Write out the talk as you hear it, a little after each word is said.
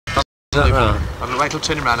Is that right? I'm going to wait till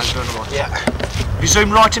turning around and go another one. Yeah. You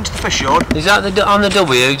zoom right into the fish yard. Is that the on the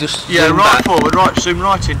W? Just yeah, zoom right back. forward, right, zoom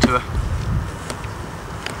right into her.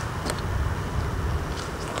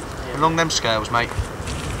 Yeah. Along them scales, mate.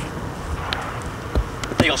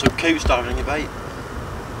 You got some coots diving in your bait.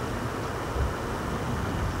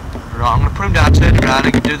 Right, I'm going to put him down, turn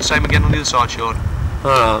around and do the same again on the other side, Sean.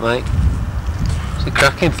 Alright, mate. It's a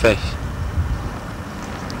cracking fish.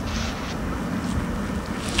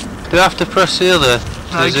 Do I have to press the other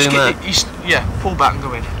to zoom out? Yeah, pull back and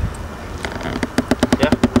go in.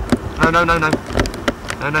 Yeah?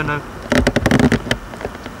 No.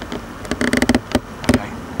 Okay.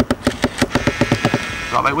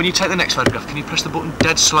 Right, mate, when you take the next photograph, can you press the button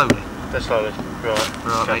dead slowly? Dead slowly. Right.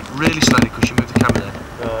 Right, Okay. mate, really slowly because you move the camera there.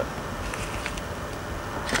 Right.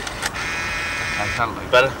 Okay, that'll do.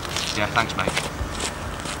 Better? Yeah, thanks, mate.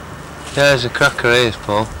 Yeah, there's a cracker here,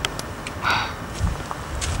 Paul.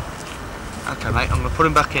 Okay, mate, I'm going to put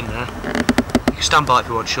him back in there. You can stand by if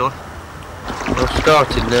you want, Sean. I've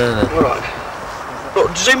started now then. Alright.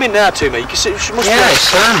 Look, zoom in now to me. You can see, she must Yeah, be. it's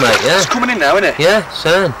sound, mate, yeah. It's coming in now, isn't it? Yeah,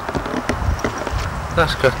 sound.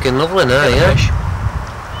 That's cracking lovely now, yeah. Fish.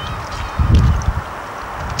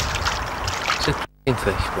 It's a cracking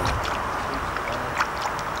fish, Paul.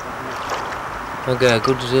 I'll get a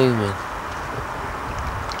good zoom in.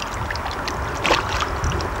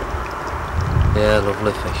 Yeah,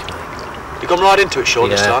 lovely fish, mate. You've gone right into it, Sean,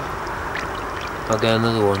 this time. I'll get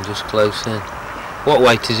another one just close in. What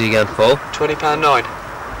weight is he again, Paul? 20lb9.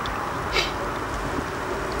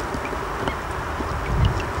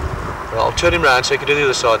 Right, I'll turn him round so you can do the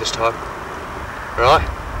other side this time. Right?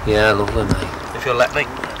 Yeah, lovely, mate. If you'll let me.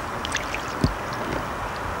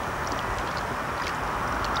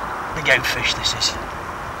 Big game fish this is.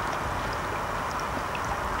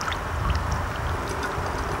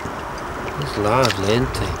 He's lively,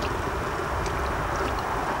 isn't he?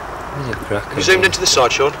 He's a cracker. You zoomed into the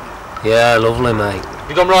side, Sean? Yeah, lovely, mate.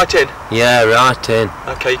 You gone right in? Yeah, right in.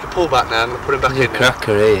 Okay, you can pull back now and put him back He's in a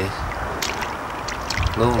cracker, he is.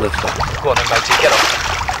 Lovely fish. Go on then, matey, get off.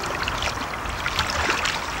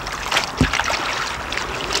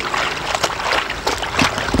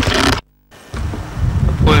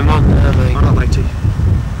 I'll put him on there, mate. Alright, matey.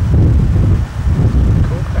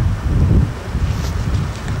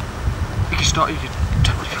 You can start, you can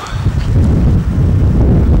take what you want.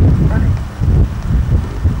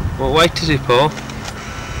 What weight is he, Paul?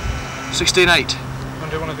 16.8. I'm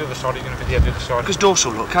doing one on the other side, you're going to video the other side. Look his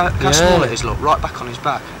dorsal, look how small it is, look, right back on his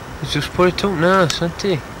back. He's just put it up nice, hasn't he?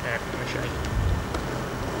 Yeah, give me a shake.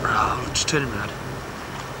 Oh, just turn him round.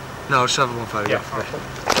 No, I'll just have one photograph.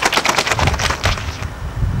 Yeah,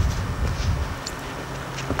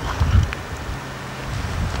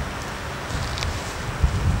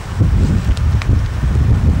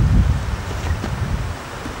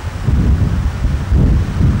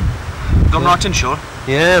 Gone right in, Sean?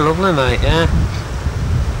 Yeah, lovely, mate, yeah.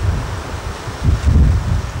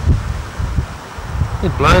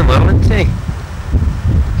 He's blowing well, isn't he?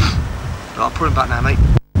 Right, I'll put him back now,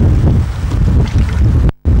 mate.